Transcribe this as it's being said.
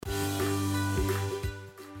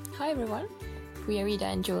everyone. We are Ida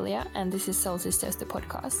and Julia, and this is Soul Sisters, the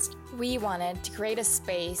podcast. We wanted to create a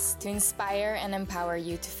space to inspire and empower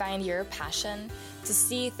you to find your passion, to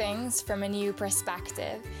see things from a new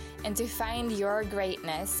perspective, and to find your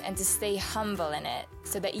greatness and to stay humble in it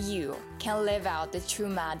so that you can live out the true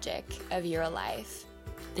magic of your life.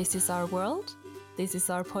 This is our world. This is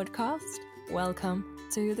our podcast. Welcome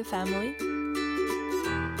to the family.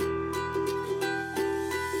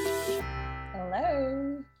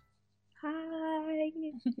 Hello.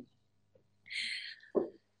 Hi.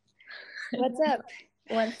 What's up?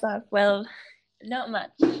 What's up? Well, not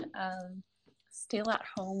much. Still at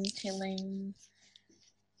home chilling.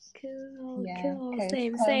 Cool.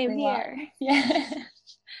 Cozy Same here. Yeah.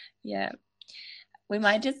 Yeah. We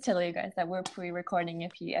might just tell you guys that we're pre-recording a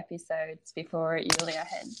few episodes before Julia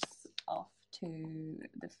heads off to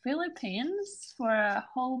the Philippines for a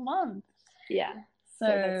whole month. Yeah. So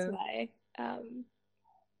that's why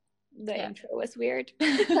the intro was weird.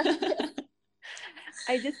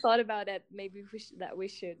 I just thought about it. Maybe we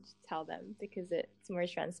should tell them because it's more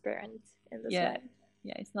transparent in this way.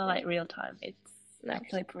 Yeah, it's not like real time. It's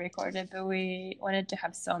actually pre-recorded, but we wanted to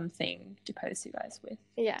have something to post you guys with.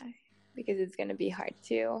 Yeah, because it's gonna be hard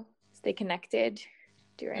to stay connected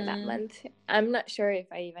during that month. I'm not sure if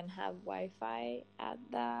I even have Wi-Fi at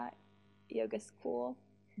the yoga school.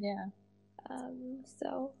 Yeah.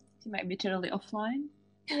 So you might be totally offline.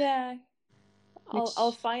 Yeah.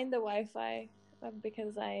 I'll find the Wi-Fi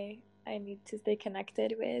because I need to stay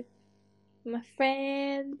connected with my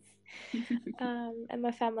friends and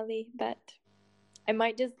my family, but I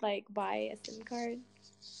might just buy a SIM card.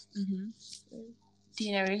 Mm-hmm. Do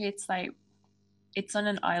you know if it's on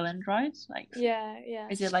an island, right? Yeah.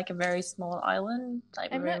 Is it a very small island?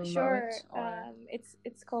 I'm not sure.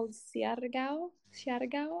 It's called Siargao.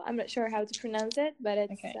 I'm not sure how to pronounce it, but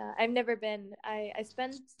it's okay. I've never been. I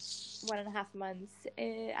spent 1.5 months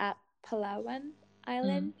at Palawan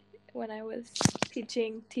Island when I was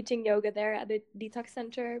teaching yoga there at the detox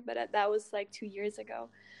center, but that was 2 years ago.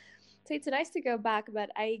 So it's nice to go back, but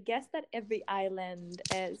I guess that every island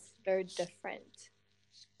is very different.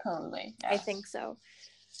 Probably. Yeah. I think so.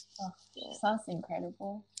 Oh, sounds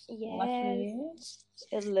incredible. Yes. Lucky.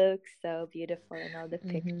 It looks so beautiful in all the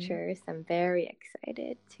pictures. I'm very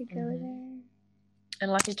excited to go there.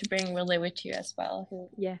 And lucky to bring Willie with you as well.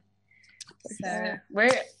 Yeah. So we're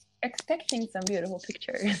expecting some beautiful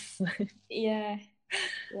pictures. Yeah.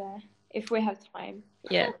 If we have time.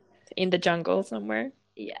 Yeah. In the jungle somewhere.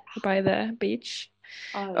 Yeah. By the beach.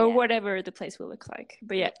 Or whatever the place will look like.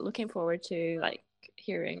 But yeah, looking forward to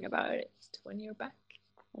hearing about it when you're back.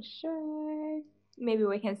 For sure. Maybe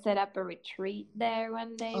we can set up a retreat there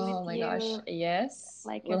one day with you. Oh my gosh, yes.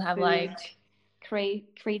 We'll have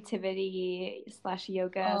creativity /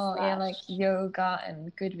 yoga. Oh yeah, yoga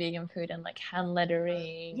and good vegan food and hand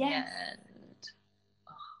lettering. Yes. And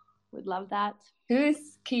would love that.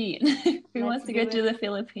 Who's keen? Who wants to go to the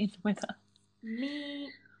Philippines with us? Me.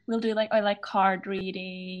 We'll do card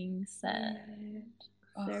readings and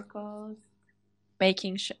circles.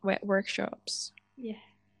 Baking workshops. Yeah.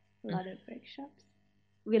 A lot of workshops.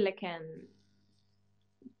 Willa can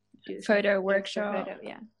do photo workshop.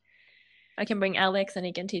 Yeah. I can bring Alex and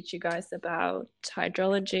he can teach you guys about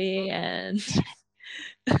hydrology and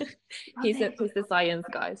he's the science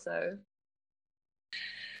guy, so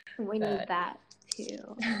we need that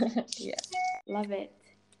too. Yeah. Love it.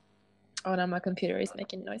 Oh, now my computer is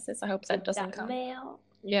making noises. I hope that doesn't come. Mail.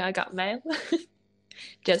 Yeah, I got mail.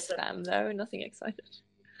 Just spam though, nothing excited.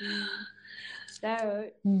 So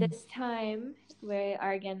this time we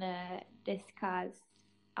are gonna discuss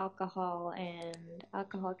alcohol and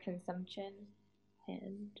alcohol consumption,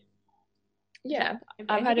 and I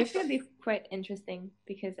think it's gonna be quite interesting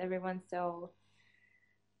because everyone's so.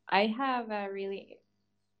 I have a really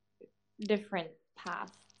different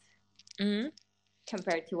past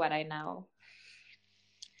compared to what I know.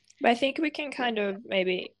 But I think we can kind of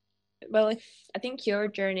maybe. Well, I think your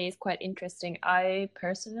journey is quite interesting. I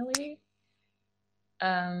personally.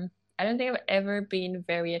 I don't think I've ever been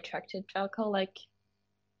very attracted to alcohol.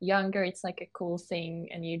 Younger, it's a cool thing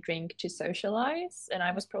and you drink to socialize. And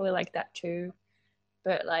I was probably like that too.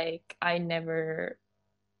 But I never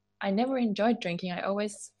enjoyed drinking. I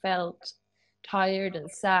always felt tired and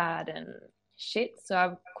sad and shit. So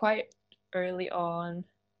I quite early on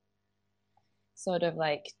sort of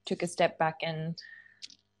took a step back and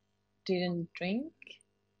didn't drink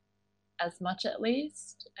as much at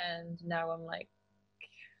least. And now I'm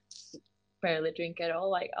barely drink at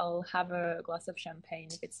all. I'll have a glass of champagne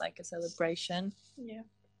if it's a celebration. Yeah.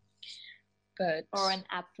 But or an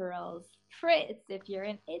Aperol Fritz if you're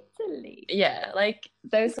in Italy. Yeah, like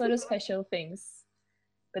those sort of special things.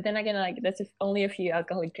 But then again, like there's only a few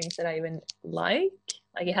alcoholic drinks that I even like.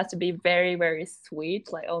 Like it has to be very, very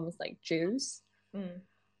sweet, like almost like juice.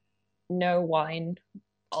 No wine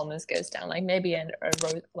almost goes down. Like maybe a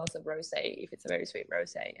glass of rosé if it's a very sweet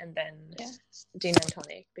rosé, and then gin and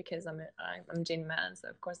tonic, because I'm gin man, so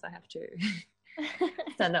of course I have to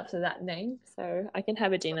stand up to that name. So I can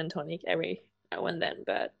have a gin and tonic every now and then,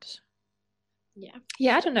 but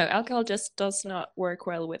yeah, I don't know. Alcohol just does not work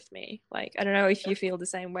well with me. Like I don't know if you feel the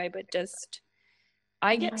same way, but just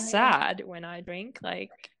I get sad when I drink.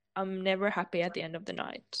 Like I'm never happy at the end of the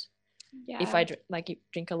night if I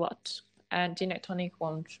drink a lot. And gin and tonic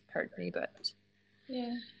won't hurt me, but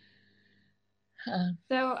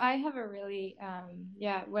so I have a really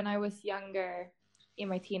when I was younger, in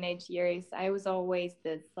my teenage years, I was always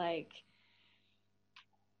this like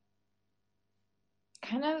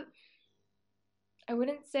kind of, I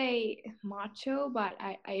wouldn't say macho, but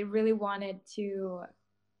I really wanted to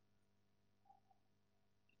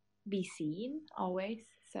be seen always.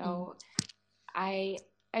 So I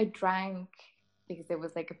drank because it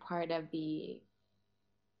was like a part of the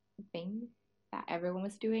thing that everyone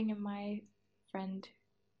was doing with my friends,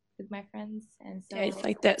 and so it's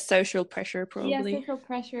like that social pressure, probably. social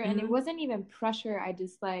pressure. And it wasn't even pressure, I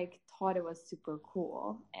just like thought it was super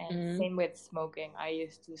cool. And same with smoking. I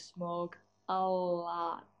used to smoke a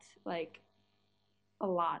lot, like a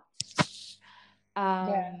lot.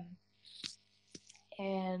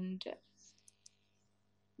 And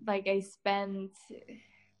like I spent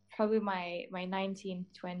probably my 19,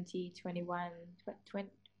 20, 21, 20,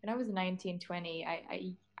 when I was 19, 20,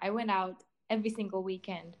 I went out every single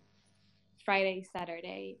weekend, Friday,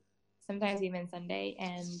 Saturday, sometimes even Sunday,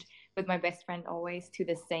 and with my best friend always to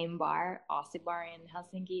the same bar, Aussie bar in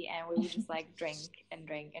Helsinki, and we would just like drink and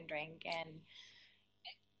drink and drink, and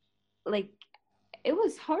like it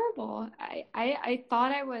was horrible. I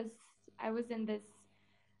thought I was in this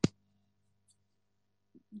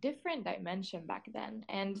different dimension back then.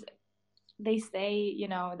 And they say, you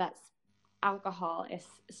know, that alcohol is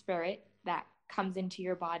spirit that comes into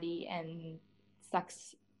your body and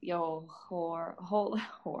sucks your whole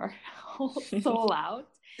soul out,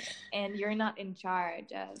 and you're not in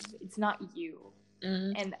charge of, it's not you.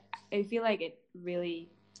 And I feel like it really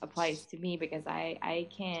applies to me, because I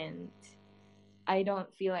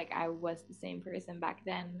don't feel like I was the same person back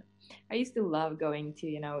then. I used to love going to,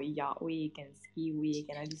 you know, yacht week and ski week,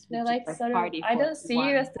 and I just would party. I don't see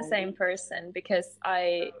you as the same person, because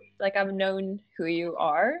I've known who you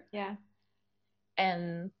are. Yeah.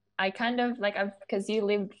 And I kind of like, because you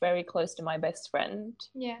lived very close to my best friend.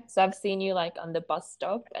 Yeah. So I've seen you like on the bus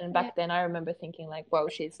stop, and back then I remember thinking like, wow,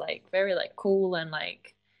 she's like very like cool, and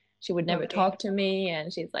like she would never talk to me,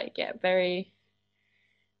 and she's like very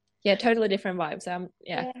totally different vibes.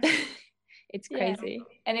 It's crazy.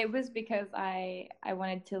 And it was because I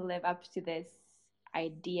wanted to live up to this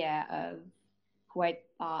idea of who I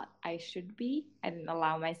thought I should be. I didn't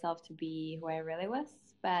allow myself to be who I really was,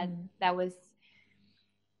 but that was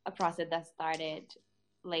a process that started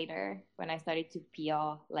later when I started to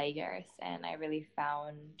peel layers, and I really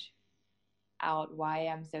found out why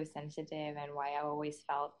I'm so sensitive and why I always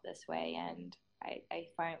felt this way, and I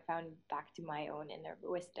found back to my own inner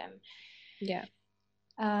wisdom. Yeah.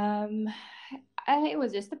 It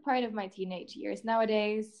was just a part of my teenage years.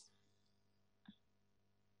 Nowadays,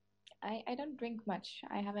 I don't drink much.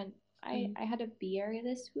 I haven't. I had a beer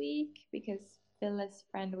this week because Phyllis'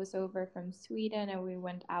 friend was over from Sweden, and we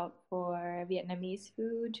went out for Vietnamese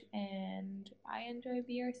food, and I enjoy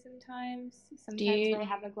beer sometimes. Sometimes I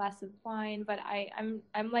have a glass of wine, but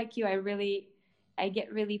I'm like you. I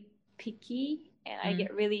get really picky, and I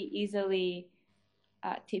get really easily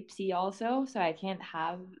tipsy also, so I can't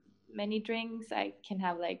have many drinks. I can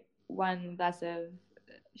have like one glass of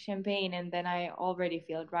champagne and then I already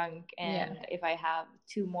feel drunk, and if I have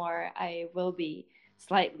two more I will be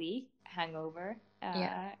slightly hangover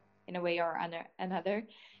in a way or another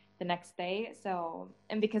the next day. So,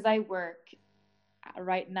 and because I work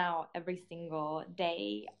right now every single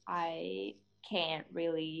day, I can't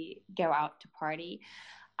really go out to party.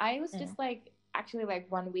 I was just like, actually like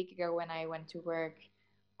 1 week ago when I went to work,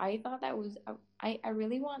 I thought that was I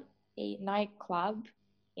really want a nightclub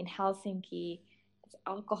in Helsinki. It's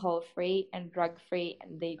alcohol free and drug free,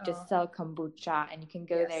 and they just sell kombucha, and you can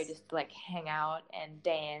go there just to like hang out and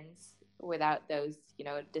dance without those, you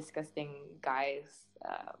know, disgusting guys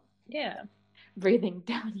breathing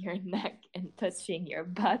down your neck and touching your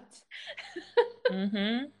butt.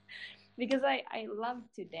 Because I love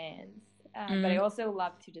to dance, but I also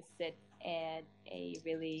love to just sit at a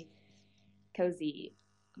really cozy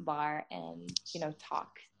bar and,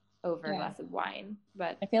 talk over a glass of wine.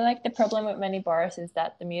 But I feel like the problem with many bars is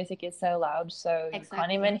that the music is so loud, so you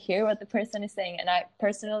can't even hear what the person is saying. And I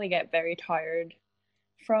personally get very tired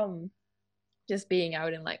from just being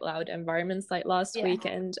out in like loud environments. Like last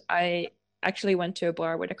weekend, I actually went to a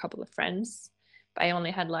bar with a couple of friends, but I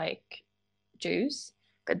only had like juice.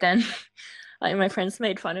 But then like my friends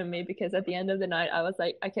made fun of me because at the end of the night I was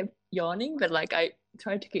like, I kept yawning, but like I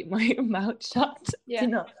tried to keep my mouth shut,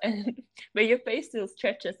 but your face still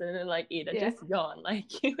stretches, and then like Ida just yawn, like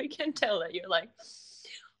we can tell that you're like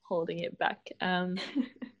holding it back.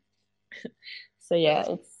 So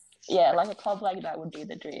it's like a club like that would be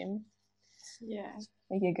the dream.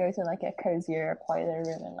 Like you go to like a cozier, quieter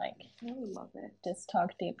room and like I would love it. Just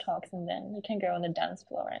talk deep talks, and then you can go on the dance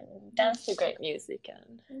floor and dance to great music.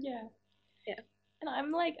 And and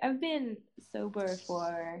I'm like, I've been sober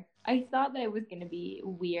I thought that it was gonna be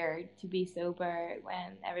weird to be sober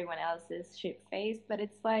when everyone else is shit-faced, but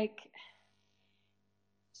it's like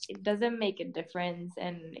it doesn't make a difference,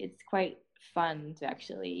 and it's quite fun to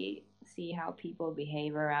actually see how people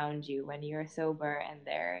behave around you when you're sober and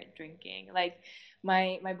they're drinking. Like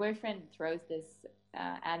my boyfriend throws this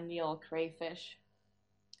annual crayfish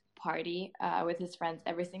party with his friends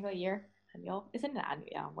every single year. Annual? Isn't it annual?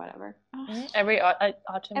 Yeah, whatever. Every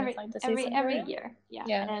autumn is like the season. Every year.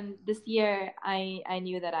 Yeah. And this year I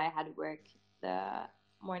knew that I had work the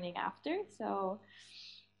morning after, so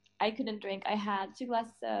I couldn't drink. I had 2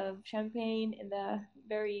 glasses of champagne in the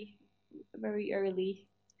very, very early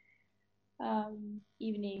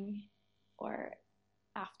evening or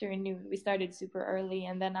afternoon. We started super early,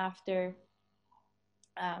 and then after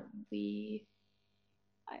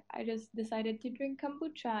I just decided to drink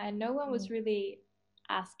kombucha, and no one was really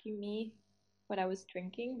asking me what I was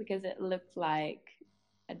drinking because it looked like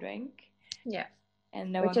a drink. Yeah.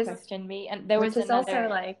 And no one questioned me. And there was another... also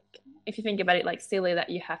like, if you think about it, like silly that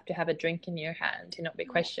you have to have a drink in your hand to not be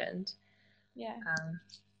questioned. Yeah.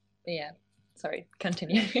 Sorry,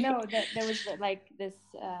 continue. No, there was like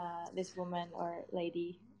this woman or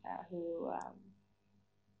lady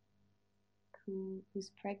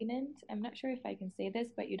who's pregnant. I'm not sure if I can say this,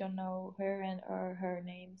 but you don't know her or her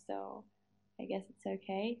name, so I guess it's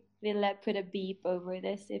okay. We'll put a beep over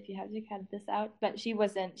this if you have to cut this out. But she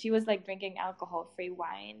was like drinking alcohol-free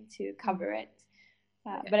wine to cover it.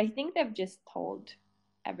 But I think they've just told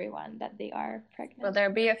everyone that they are pregnant. Well,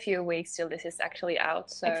 there'll be a few weeks till this is actually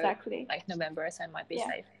out, so like November, so I might be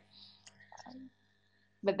safe.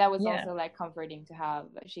 But that was also like comforting to have.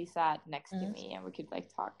 She sat next to me, and we could like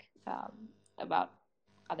talk about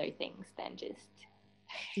other things than just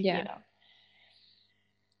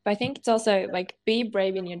But I think it's also like be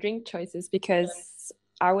brave in your drink choices, because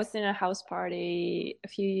I was in a house party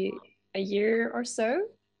a year or so,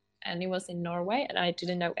 and it was in Norway, and I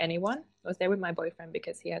didn't know anyone. I was there with my boyfriend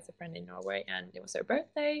because he has a friend in Norway, and it was her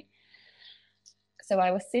birthday. So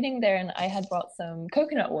I was sitting there, and I had brought some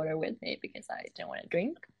coconut water with me because I didn't want to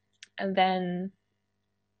drink. And then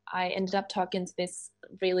I ended up talking to this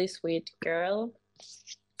really sweet girl,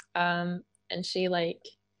 and she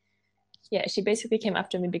she basically came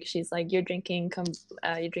after me because she's like, you're drinking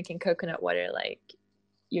coconut water, like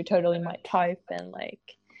you're totally my type, and like,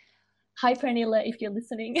 hi Pernilla, if you're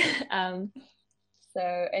listening.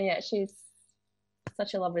 She's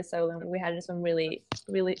such a lovely soul, and we had some really,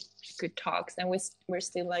 really good talks, and we're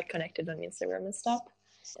still like connected on Instagram and stuff.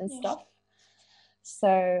 So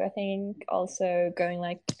I think also going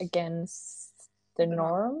like against the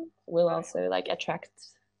norm will also like attract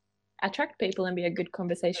people and be a good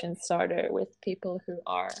conversation starter with people who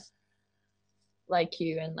are like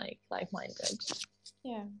you and like like-minded.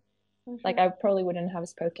 Yeah. Sure. Like I probably wouldn't have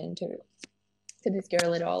spoken to this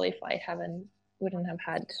girl at all if I wouldn't have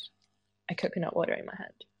had a coconut water in my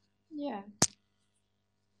hand. Yeah.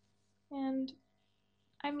 And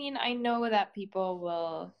I mean, I know that people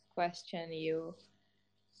will question you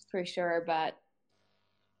for sure, but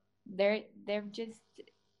they're just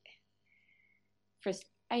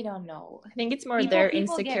I don't know. I think it's more their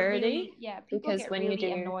insecurity. People get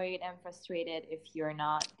really annoyed and frustrated if you're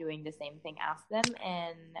not doing the same thing as them.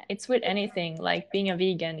 And it's with anything, like being a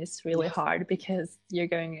vegan is really hard because you're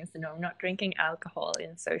going against the norm. Not drinking alcohol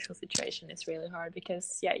in social situation is really hard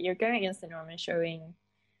because you're going against the norm and showing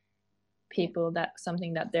people that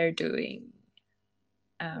something that they're doing.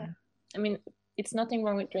 I mean, it's nothing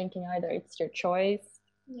wrong with drinking either. It's your choice.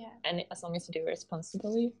 Yeah. And as long as you do it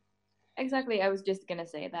responsibly. Exactly. I was just gonna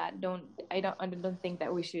say that. I don't think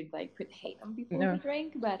that we should like put hate on people who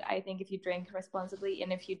drink, but I think if you drink responsibly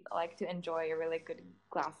and if you like to enjoy a really good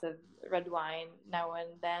glass of red wine now and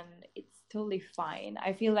then, it's totally fine.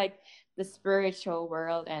 I feel like the spiritual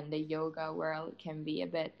world and the yoga world can be a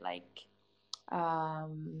bit like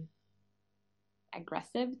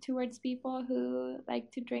aggressive towards people who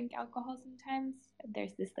like to drink alcohol sometimes.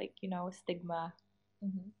 There's this like, stigma.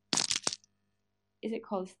 Mm-hmm. Is it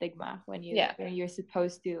called stigma when you're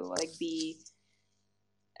supposed to like be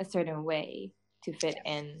a certain way to fit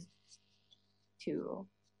in to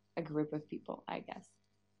a group of people, I guess.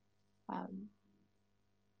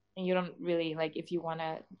 And you don't really like, if you want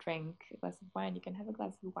to drink a glass of wine, you can have a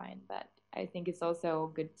glass of wine, but I think it's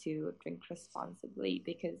also good to drink responsibly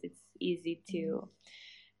because it's easy to,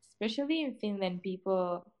 especially in Finland,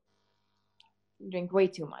 people drink way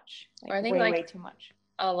too much. Like, I think way too much.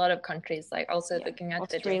 A lot of countries, like also looking at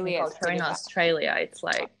Australia, the culture in Australia, it's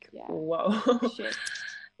like whoa,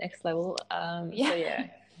 next level. So yeah,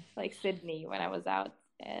 like Sydney when I was out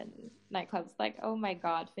and nightclubs, like oh my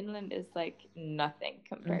god, Finland is like nothing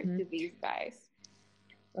compared to these guys.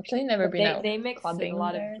 Actually, never been out. They mix a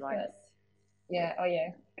lot of drugs. Yeah,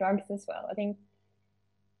 drugs as well. I think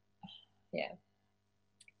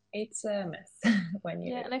it's a mess when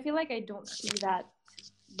you. Yeah, and I feel like I don't see that.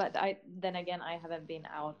 But I haven't been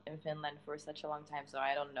out in Finland for such a long time, so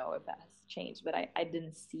I don't know if that has changed. But I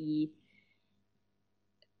didn't see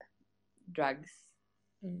drugs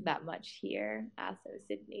that much here as in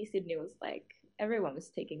Sydney. Sydney was like everyone was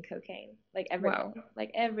taking cocaine, like everyone,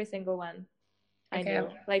 like every single one I knew,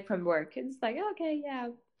 like from work. It's like okay,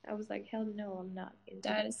 yeah. I was like, hell no, I'm not.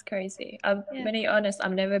 That is crazy. I'm being honest,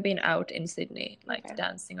 I've never been out in Sydney, like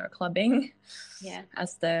dancing or clubbing. Yeah.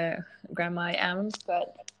 As the grandma I am,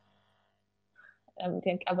 but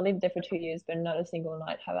I believe there for 2 years, but not a single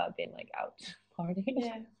night have I been like out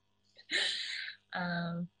partying.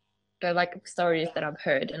 Yeah. But like stories that I've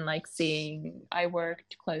heard and like seeing, I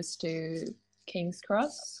worked close to King's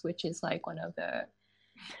Cross, which is like one of the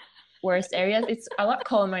worst areas. It's a lot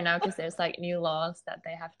calmer now because there's like new laws that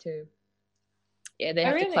they have to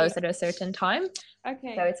to close at a certain time.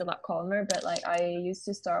 Okay. So it's a lot calmer, but like I used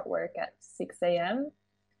to start work at 6 a.m.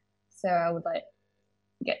 So I would like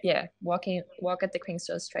walk at the King's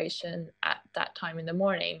Cross station at that time in the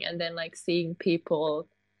morning, and then like seeing people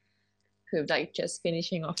who like just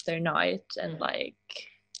finishing off their night, and like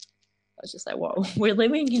I was just like, whoa, we're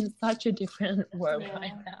living in such a different world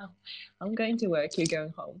right now. I'm going to work, you're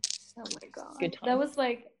going home. Oh my god. Good time. That was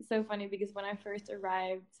like so funny because when I first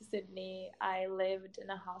arrived to Sydney, I lived in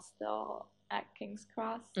a hostel at King's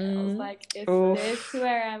Cross. And I was like, is this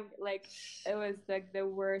where I'm like, it was like the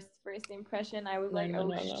worst first impression. I was like,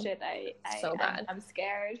 shit, I'm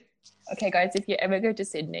scared. Okay guys, if you ever go to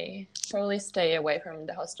Sydney, probably stay away from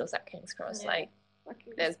the hostels at King's Cross. Like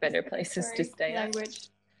there's better places to stay at.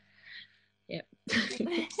 Yeah.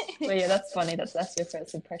 Well, yeah, that's funny. That's your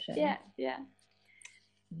first impression. Yeah.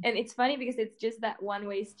 And it's funny because it's just that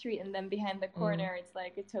one-way street, and then behind the corner, it's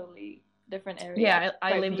like a totally different area. Yeah,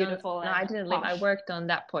 I lived beautiful. No, I didn't live. I worked on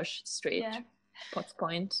that posh street, Potts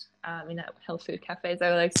Point, in a health food cafe.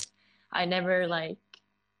 So like, I never like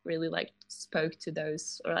really like spoke to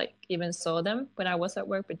those or like even saw them when I was at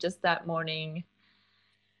work. But just that morning,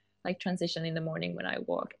 like transition in the morning when I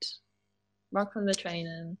walked from the train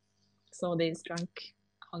and saw these drunk,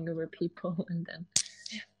 hungover people, and then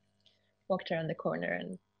walked around the corner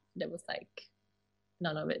and there was like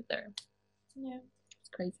none of it there. Yeah, it's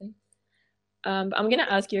crazy. I'm gonna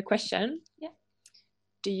ask you a question. Yeah.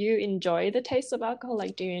 Do you enjoy the taste of alcohol?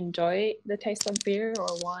 Like, do you enjoy the taste of beer or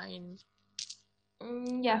wine?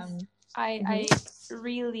 Yes, I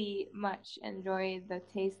really much enjoy the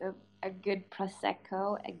taste of a good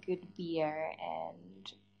prosecco, a good beer,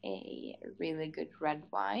 and a really good red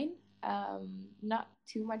wine. Not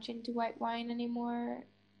too much into white wine anymore.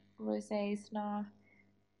 Rosé is not.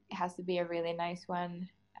 It has to be a really nice one.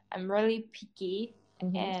 I'm really picky,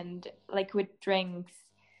 and like with drinks,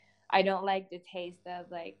 I don't like the taste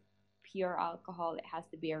of like pure alcohol. It has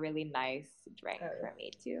to be a really nice drink for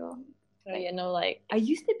me too. Like I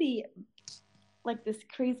used to be like this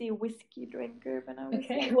crazy whiskey drinker when I was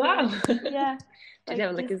younger. Wow. Yeah. Did you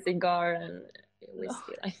have like a cigar and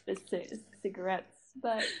whiskey? The cigarettes,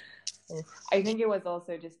 but I think it was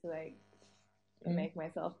also just to like make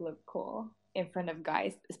myself look cool in front of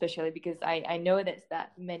guys, especially because I noticed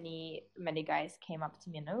that many guys came up to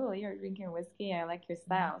me and you're drinking whiskey, I like your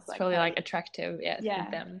style. It's probably like attractive to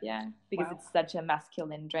them. Yeah, because it's such a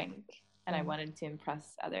masculine drink, and I wanted to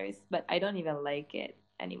impress others, but I don't even like it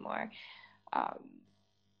anymore.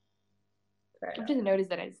 I've just noticed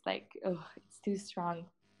that it's like, oh, it's too strong.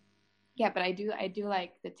 Yeah, but I do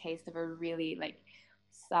like the taste of a really like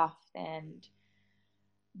soft and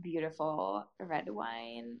beautiful red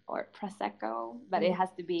wine or prosecco, but it has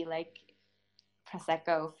to be like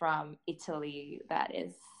prosecco from Italy. That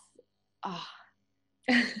is,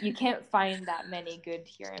 you can't find that many good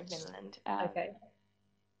here in Finland. Okay.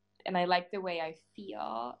 And I like the way I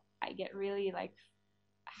feel. I get really like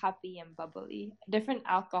happy and bubbly. Different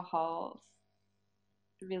alcohols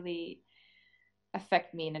really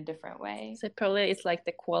affect me in a different way. So probably it's like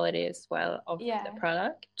the quality as well of the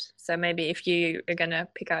product. So maybe if you are gonna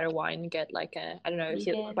pick out a wine, get like a, I don't know, if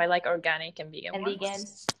you buy like organic and vegan ones. Vegan.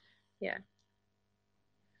 Yeah.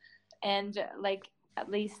 And like at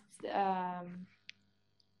least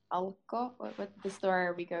Alko, what the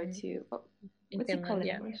store we go to? What's it called in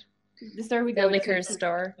English? The store we go to. The liquor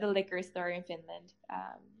store. The liquor store in Finland.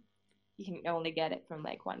 You can only get it from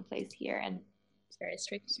like one place here, and it's very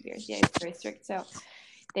strict. Yeah, it's very strict. So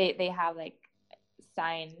they have like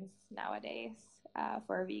signs nowadays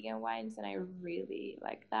for vegan wines, and I really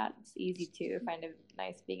like that. It's easy to find a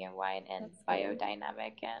nice vegan wine and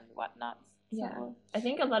biodynamic and whatnot. Yeah, I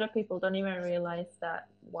think a lot of people don't even realize that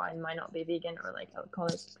wine might not be vegan, or like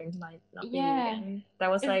alcoholic drink might not be vegan.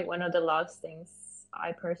 That was like one of the last things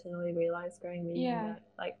I personally realized going vegan. Yeah. That,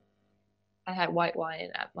 like, I had white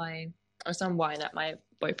wine some wine at my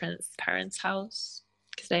boyfriend's parents' house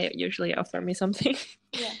because they usually offer me something.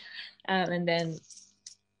 Yeah. And then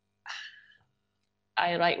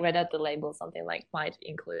I like read at the label something like might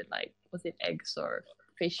include like, was it eggs or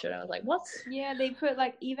fish? And I was like, what? Yeah, they put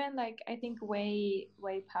like even like I think whey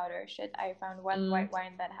powder shit. I found one white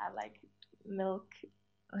wine that had like milk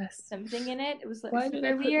something in it. It was like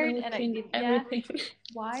super weird, and I did everything.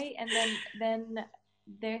 Why? And then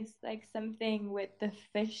there's like something with the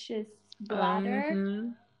fish's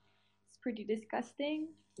bladder. It's pretty disgusting.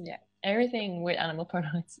 Yeah, everything with animal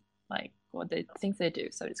products, like what they think they do,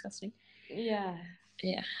 so disgusting. Yeah.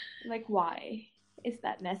 Like, why is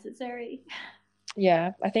that necessary?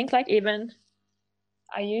 Yeah, I think like even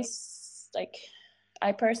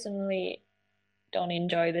I personally don't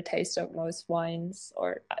enjoy the taste of most wines,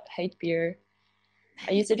 or I hate beer.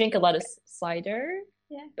 I used to drink a lot of cider,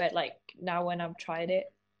 but like now when I've tried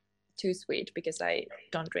it, too sweet because I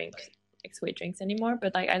don't drink like sweet drinks anymore.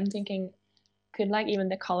 But like I'm thinking, could like even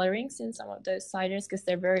the colorings in some of those ciders, because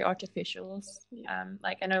they're very artificial.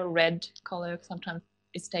 Like I know red color sometimes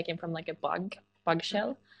is taken from like a bug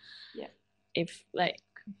shell. Yeah. If like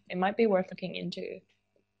it might be worth looking into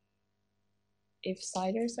if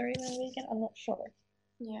ciders are even vegan. I'm not sure.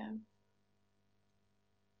 Yeah.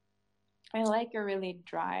 I like a really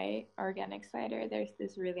dry organic cider. There's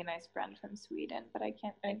this really nice brand from Sweden, but I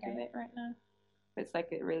can't think of it right now. It's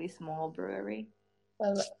like a really small brewery.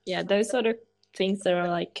 Well, yeah, those sort of things that are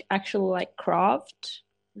like actual like craft,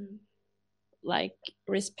 like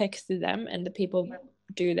respects to them, and the people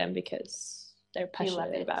do them because they're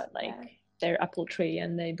passionate about like their apple tree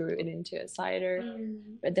and they brew it into a cider.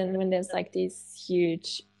 But then when there's like these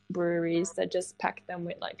huge breweries that just pack them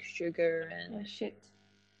with like sugar and shit.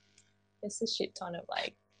 It's a shit ton of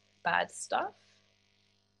like bad stuff.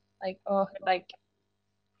 Like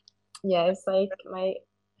it's like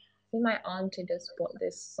my auntie just bought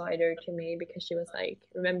this cider to me because she was like,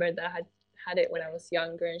 remember that I had it when I was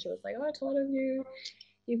younger, and she was like, oh, I told you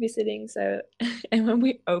visiting. So and when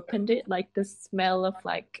we opened it, like the smell of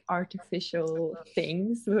like artificial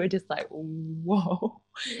things, we were just like, whoa.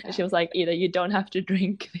 And she was like, either you don't have to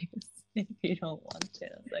drink this if you don't want to.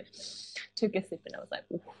 I was like, took a sip and I was like,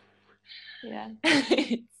 ooh. Yeah.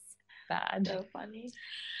 It's bad. So funny.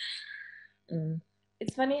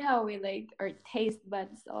 It's funny how we like our taste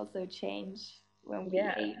buds also change when we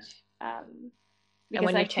age.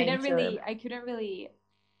 Because I couldn't really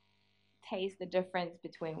taste the difference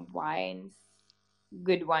between wines,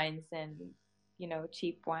 good wines, and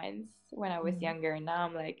cheap wines when I was younger. And now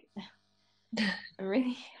I'm like,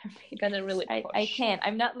 I can't.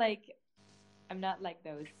 I'm not like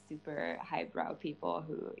those super highbrow people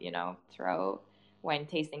who throw wine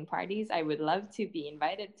tasting parties. I would love to be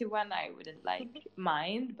invited to one. I wouldn't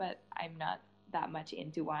mind, but I'm not that much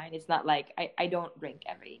into wine. It's not like I don't drink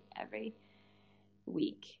every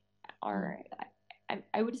week, or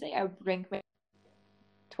I would say I drink maybe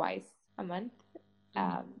twice a month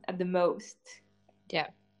at the most. Yeah.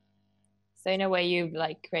 So in a way, you've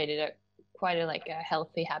like created quite a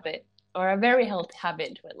healthy habit, or a very healthy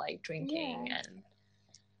habit with like drinking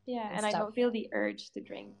and I don't feel the urge to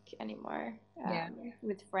drink anymore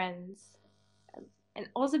with friends, and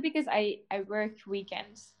also because I work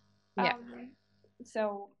weekends,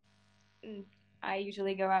 so I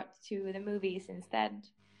usually go out to the movies instead,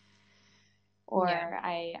 or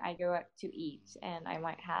I go out to eat and I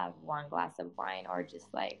might have one glass of wine or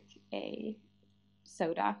just like a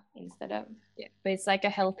soda instead of. Yeah, but it's like a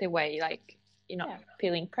healthy way, like you're not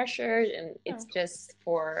feeling pressured, and it's just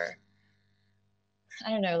for, I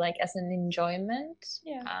don't know, like as an enjoyment.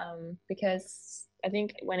 Because I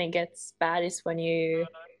think when it gets bad is when you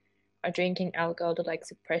are drinking alcohol to like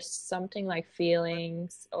suppress something like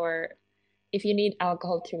feelings, or if you need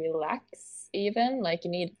alcohol to relax, even like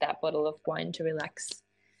you need that bottle of wine to relax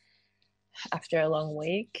after a long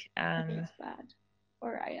week. I think it's bad,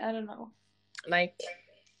 or I don't know. Like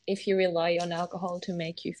if you rely on alcohol to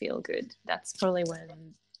make you feel good, that's probably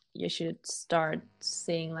when you should start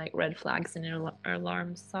seeing like red flags and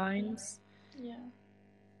alarm signs. Yeah.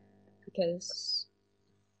 Because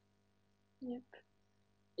yeah,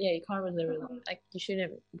 you can't really like you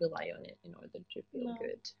shouldn't rely on it in order to feel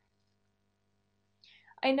good.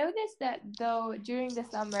 I noticed that though during the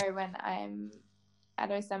summer when I'm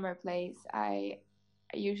at our summer place, I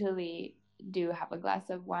usually do have a glass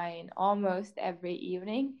of wine almost every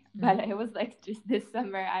evening. But it was like just this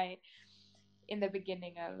summer, in the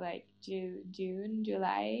beginning of like June,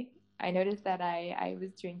 July, I noticed that I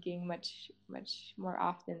was drinking much more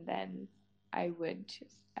often than I would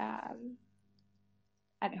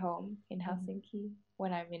at home in Helsinki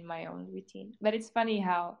when I'm in my own routine. But it's funny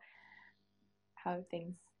how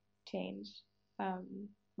things change.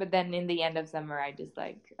 But then in the end of summer, I just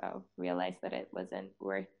like realized that it wasn't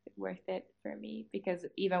worth it for me, because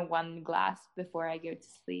even one glass before I go to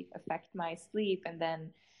sleep affect my sleep, and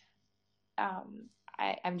then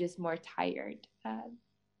I'm just more tired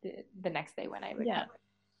the next day when I wake up.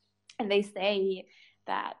 And they say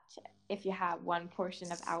that if you have one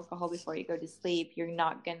portion of alcohol before you go to sleep, you're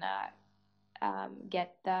not gonna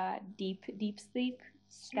get the deep sleep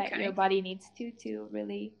that your body needs to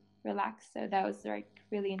really relax. So that was like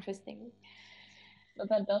really interesting. But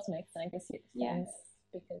that does make sense,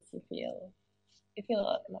 because you feel a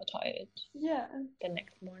lot more tired. Yeah. The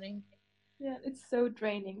next morning. Yeah, it's so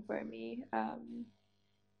draining for me. And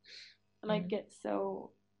I get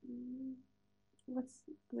so what's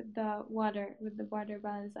with the water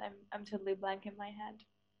balance? I'm totally blank in my head.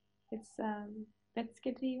 It's one.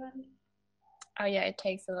 Oh yeah, it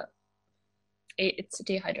takes a lot. It's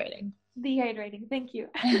dehydrating. Thank you.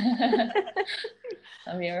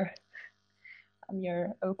 I'm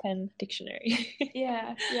your open dictionary.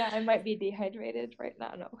 yeah, I might be dehydrated right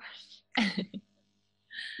now. No.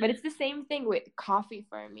 But it's the same thing with coffee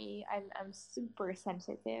for me. I'm super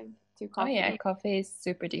sensitive to coffee. Oh yeah, coffee is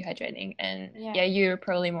super dehydrating, and you're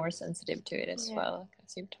probably more sensitive to it as well,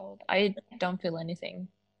 as you've told. I don't feel anything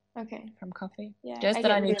from coffee. Yeah, just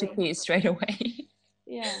that I need to pee straight away.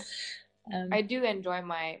 Yeah. I do enjoy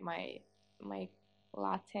my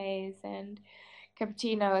lattes and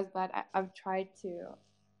cappuccinos, but I've tried to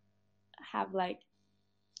have like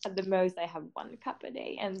at the most I have 1 cup a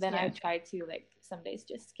day, and then I try to like some days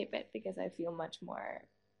just skip it because I feel much more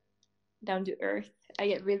down to earth. I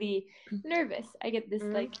get really nervous. I get this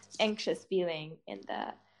like anxious feeling in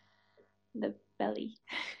the belly.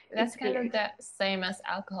 That's kind of the same as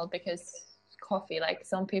alcohol, because coffee, like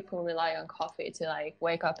some people rely on coffee to like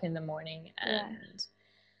wake up in the morning, and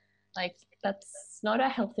like that's not a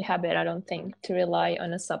healthy habit, I don't think, to rely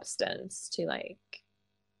on a substance to like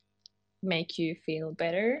make you feel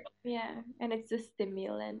better. Yeah, and it's a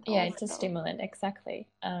stimulant. Yeah, it's a stimulant, exactly.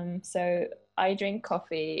 So I drink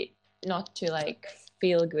coffee not to like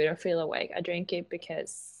feel good or feel awake. I drink it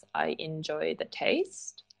because I enjoy the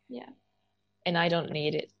taste. Yeah. And I don't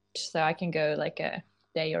need it, so I can go like a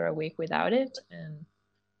day or a week without it, and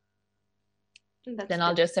then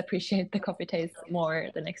I'll just appreciate the coffee taste more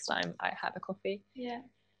the next time I have a coffee. Yeah.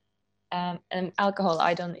 And alcohol,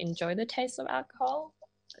 I don't enjoy the taste of alcohol.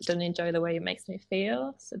 I don't enjoy the way it makes me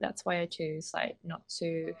feel, so that's why I choose like not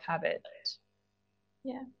to have it.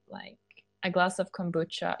 Yeah. Like a glass of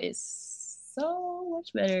kombucha is so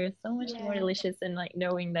much better, so much more delicious, and like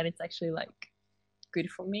knowing that it's actually like good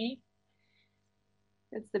for me.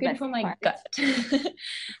 It's the good best for my part. gut. It's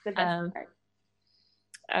the best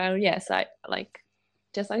part. Yes, I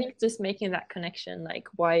think just making that connection, like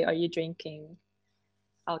why are you drinking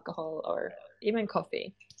alcohol or even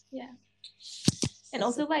coffee? Yeah. And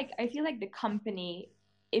also like I feel like the company,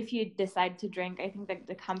 if you decide to drink, I think that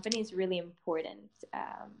the company is really important,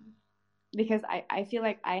 because I feel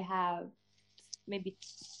like I have maybe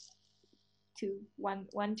two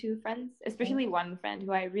friends, especially one friend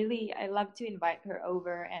who I love to invite her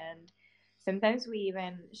over, and sometimes we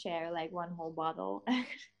even share like one whole bottle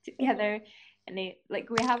together, and we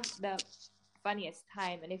have the funniest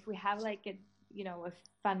time. And if we have like a a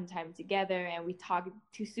fun time together and we talk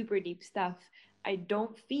to super deep stuff, I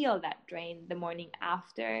don't feel that drain the morning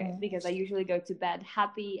after, because I usually go to bed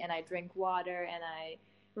happy and I drink water and I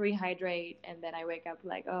rehydrate, and then I wake up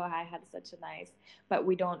like, oh, I had such a nice. But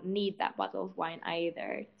we don't need that bottle of wine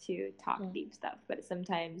either to talk deep stuff. But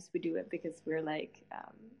sometimes we do it because we're like,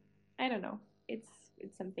 I don't know, it's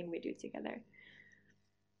something we do together.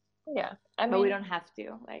 Yeah, but we don't have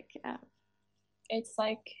to, like, it's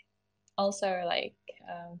like also like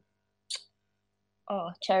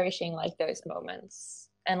cherishing like those moments,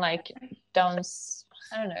 and like I don't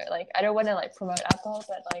know, like I don't want to like promote alcohol,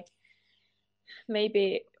 but like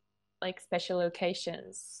maybe like special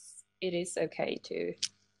occasions it is okay to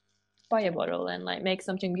buy a bottle and like make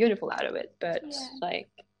something beautiful out of it, but like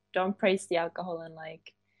don't praise the alcohol and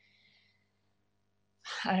like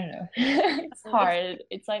I don't know. It's hard.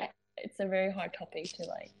 It's like it's a very hard topic to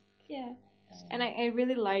like. And I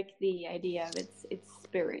really like the idea of it's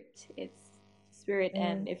spirit. It's spirit,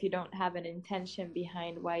 and if you don't have an intention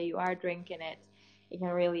behind why you are drinking it, it can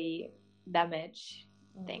really damage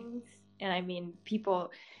things. And I mean,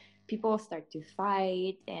 people start to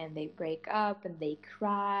fight and they break up and they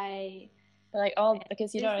cry. But like all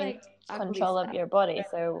because you don't like control of your body,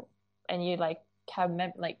 so and you like have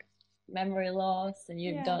memory loss, and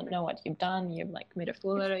you don't know what you've done. You've like made a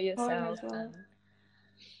fool out of yourself.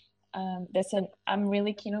 And I'm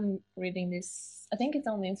really keen on reading this. I think it's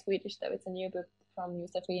only in Swedish though. It's a new book from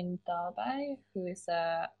Josefin Dahlberg, who is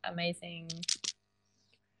a amazing,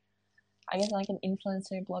 I guess like an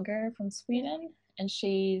influencer blogger from Sweden, and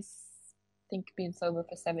she's I think been sober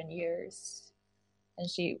for 7 years, and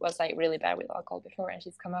she was like really bad with alcohol before, and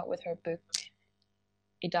she's come out with her book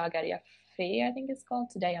Idag är jag fri, I think it's called,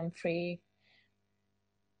 Today I'm Free.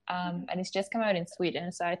 And it's just come out in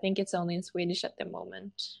Sweden, so I think it's only in Swedish at the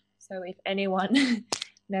moment. So if anyone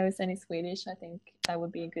knows any Swedish, I think that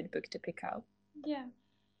would be a good book to pick up.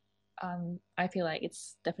 I feel like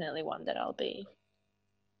it's definitely one that I'll be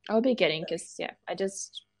getting, because I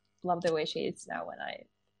just love the way she is now, and I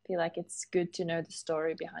feel like it's good to know the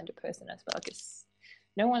story behind the person as well, because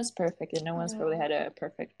no one's perfect and no one's probably had a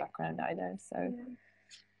perfect background either, so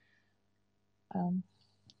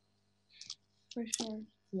for sure.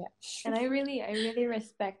 And I really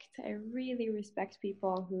respect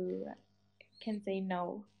people who can say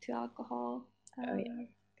no to alcohol.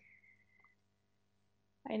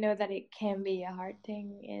 I know that it can be a hard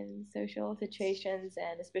thing in social situations,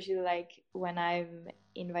 and especially like when I'm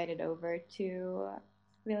invited over to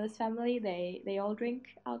Villa's family, they all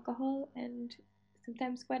drink alcohol, and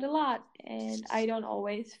sometimes quite a lot, and I don't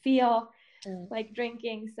always feel like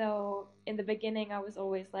drinking. So in the beginning I was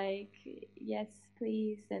always like, yes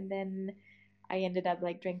please, and then I ended up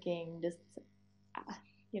like drinking just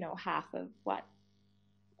half of what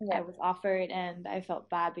I was offered, and I felt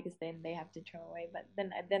bad because then they have to throw away. But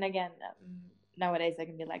then again, nowadays I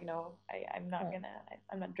can be like, no, I'm not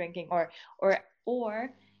drinking, or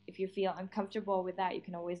if you feel uncomfortable with that, you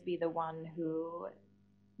can always be the one who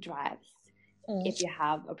drives if you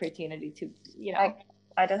have opportunity to,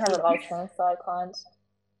 I don't have an option, so I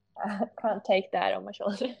can't take that on my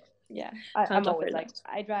shoulder. I'm always like,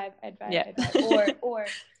 I drive, or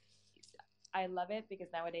I love it because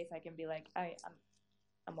nowadays I can be like,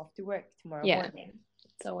 I'm off to work tomorrow morning.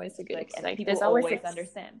 It's always a good excuse. People always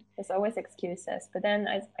understand. There's always excuses, but then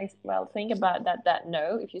I think about that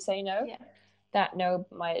no. If you say no, that no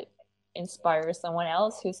might inspire someone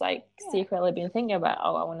else who's like secretly been thinking about,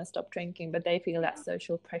 I want to stop drinking, but they feel that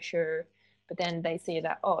social pressure. But then they see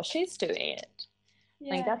that, she's doing it.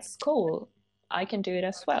 Like, that's cool. I can do it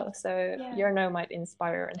as well. So your no might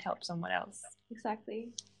inspire and help someone else.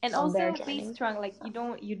 Exactly. And also be strong. Like you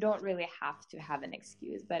don't really have to have an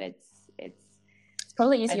excuse, but it's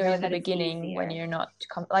probably easier in the beginning when you're not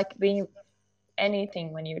like being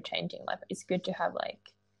anything when you're changing life. It's good to have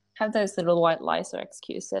those little white lies or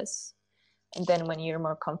excuses, and then when you're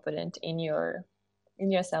more confident in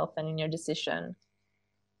yourself and in your decision,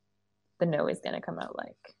 the no is gonna come out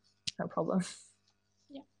like no problem.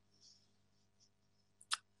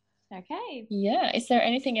 Okay. Is there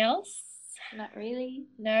anything else? Not really.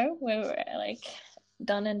 No, we're like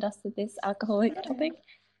done and dusted this alcoholic topic.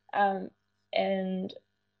 And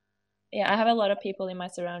I have a lot of people in my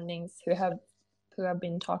surroundings who have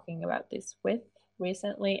been talking about this with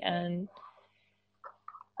recently, and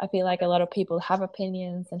I feel like a lot of people have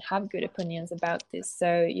opinions and have good opinions about this.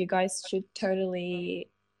 So you guys should totally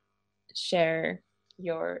share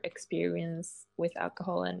your experience with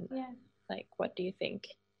alcohol and like, what do you think?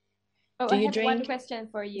 I have one question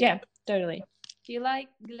for you. Yeah, totally. Do you like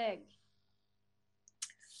glögg?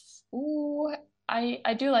 Ooh,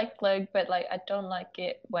 I do like glögg, but like I don't like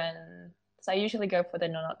it when. So I usually go for the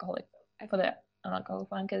non-alcoholic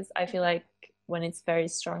one because I feel like when it's very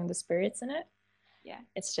strong, the spirits in it. Yeah.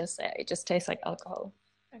 It just tastes like alcohol.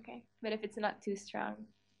 Okay, but if it's not too strong,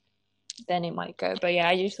 then it might go. But yeah,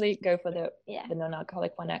 I usually go for the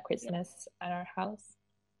non-alcoholic one at Christmas at our house.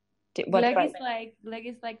 Glögg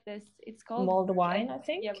is like this. It's called mulled wine, I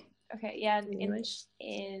think. Yeah. Okay. Yeah.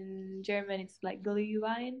 In German, it's like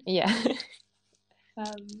Glühwein. Yeah.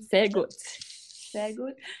 Sehr gut. Sehr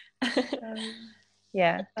gut.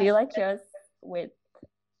 Yeah. Do you like yours with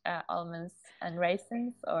almonds and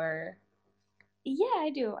raisins, or? Yeah,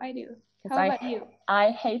 I do. How about you?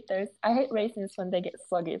 I hate those. I hate raisins when they get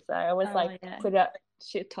soggy, so I always put a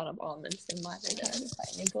shit ton of almonds in mine and then I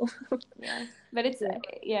nibble. Yeah, but it's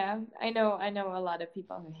I know a lot of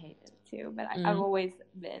people who hate it too, but I've always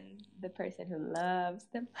been the person who loves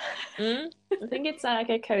them. I think it's like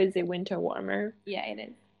a cozy winter warmer. Yeah, it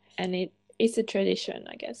is, and it's a tradition,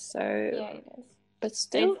 I guess. So yeah, it is. But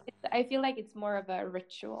still, I feel like it's more of a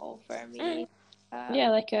ritual for me.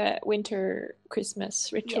 Like a winter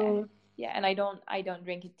Christmas ritual. Yeah, and I don't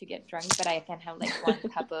drink it to get drunk, but I can have like one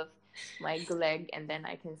cup of my glögg, and then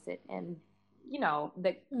I can sit and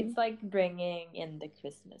it's like bringing in the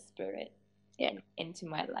Christmas spirit into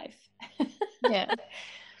my life. Yeah.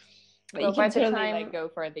 But you can totally go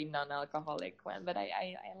for the non-alcoholic one. But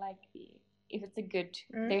I like if it's a good.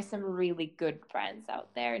 There's some really good brands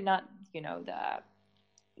out there, not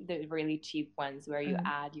the really cheap ones where you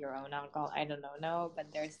add your own alcohol. I don't know,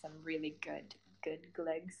 but there's some really good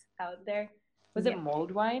glöggs out there. Was it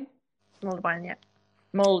mulled wine? Mulled wine, yeah.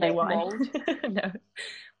 Moldy wine. Mold? No.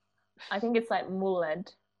 I think it's like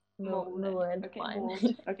mulled. Mulled okay, wine.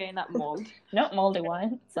 Mold. Okay, not mold. Not moldy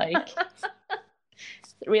wine. It's like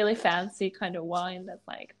really fancy kind of wine that's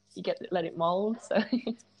like you let it mold. So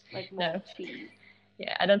like mold cheese.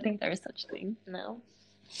 Yeah, I don't think there is such thing. No.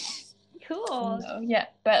 Cool. No, yeah,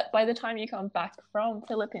 but by the time you come back from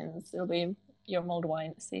Philippines, it'll be your mulled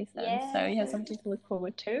wine season. Yes. So you have something to look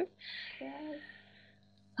forward to. Yes.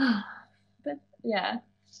 But yeah.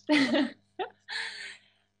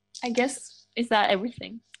 I guess, is that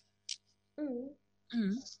everything?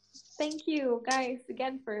 Thank you guys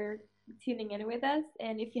again for tuning in with us,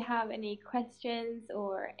 and if you have any questions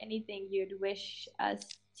or anything you'd wish us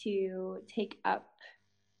to take up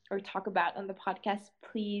or talk about on the podcast,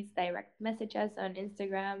 please direct message us on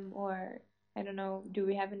Instagram, or I don't know, do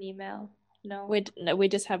we have an email? No, we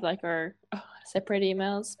just have like our separate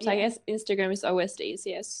emails. So I guess Instagram is always the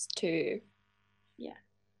easiest to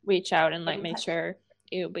reach out and like make sure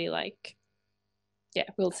it'll be like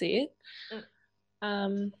we'll see it.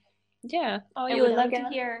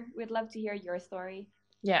 We'd love to hear your story.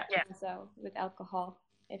 Yeah. So with alcohol,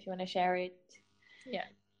 if you want to share it. Yeah.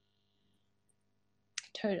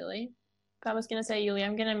 Totally. But I was gonna say, Yulia,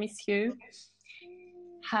 I'm gonna miss you.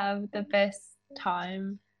 Have the best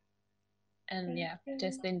time, and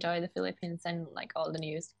just enjoy the Philippines and like all the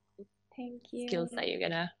new skills that you're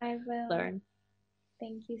gonna learn.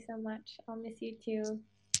 Thank you so much. I'll miss you too.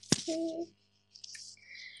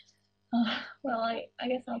 Well, I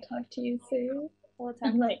guess I'll talk to you soon.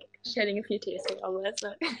 I'm like shedding a few tears on this.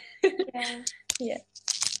 So. Yeah.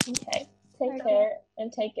 Okay. Take care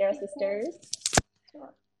and take care, sisters.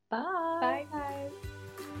 Bye. Bye, guys.